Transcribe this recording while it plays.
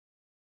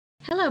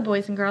Hello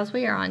boys and girls,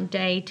 we are on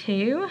day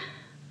 2,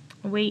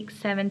 week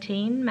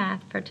 17,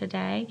 math for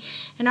today,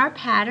 and our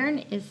pattern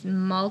is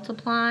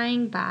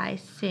multiplying by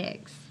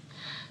 6.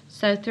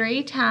 So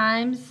 3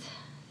 times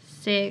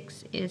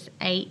 6 is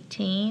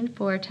 18,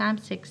 4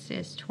 times 6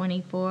 is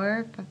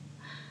 24,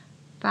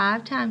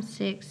 5 times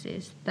 6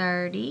 is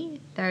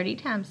 30, 30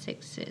 times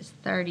 6 is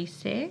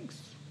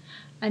 36.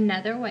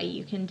 Another way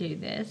you can do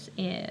this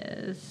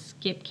is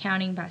skip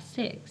counting by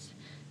 6.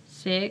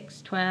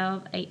 6,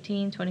 12,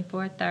 18,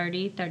 24,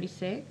 30,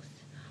 36.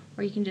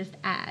 Or you can just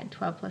add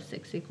 12 plus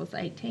 6 equals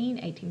 18,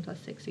 18 plus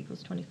 6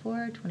 equals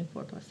 24,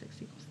 24 plus 6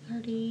 equals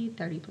 30,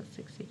 30 plus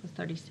 6 equals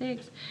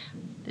 36.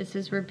 This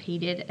is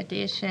repeated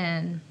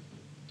addition.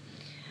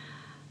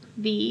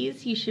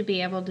 These you should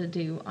be able to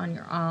do on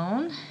your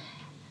own.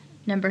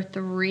 Number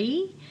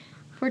 3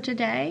 for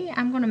today,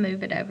 I'm going to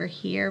move it over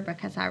here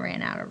because I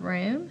ran out of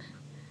room.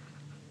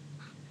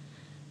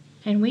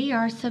 And we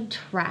are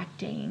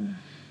subtracting.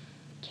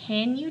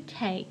 Can you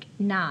take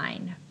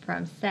 9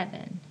 from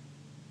 7?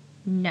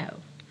 No.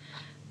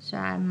 So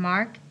I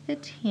mark the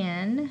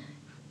 10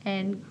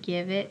 and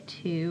give it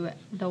to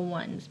the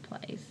ones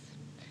place.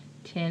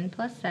 10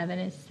 plus 7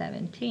 is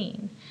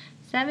 17.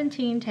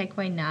 17 take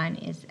away 9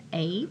 is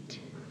 8.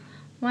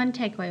 1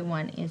 take away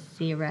 1 is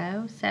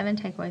 0. 7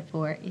 take away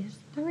 4 is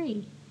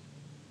 3.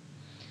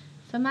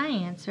 So my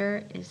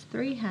answer is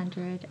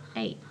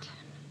 308.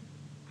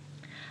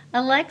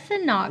 Alexa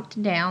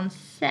knocked down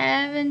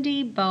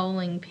 70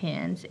 bowling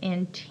pins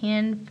in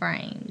 10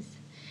 frames.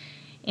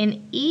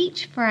 In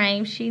each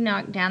frame, she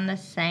knocked down the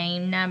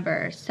same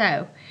number.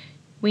 So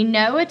we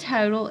know a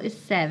total is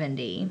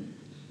 70.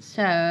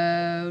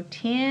 So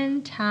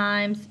 10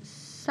 times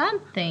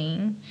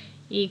something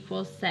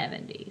equals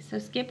 70. So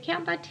skip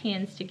count by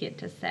 10s to get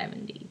to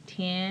 70.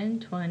 10,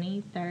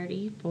 20,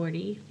 30,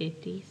 40,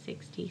 50,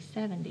 60,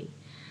 70.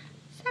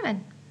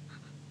 7.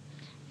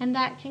 And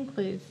that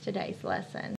concludes today's lesson.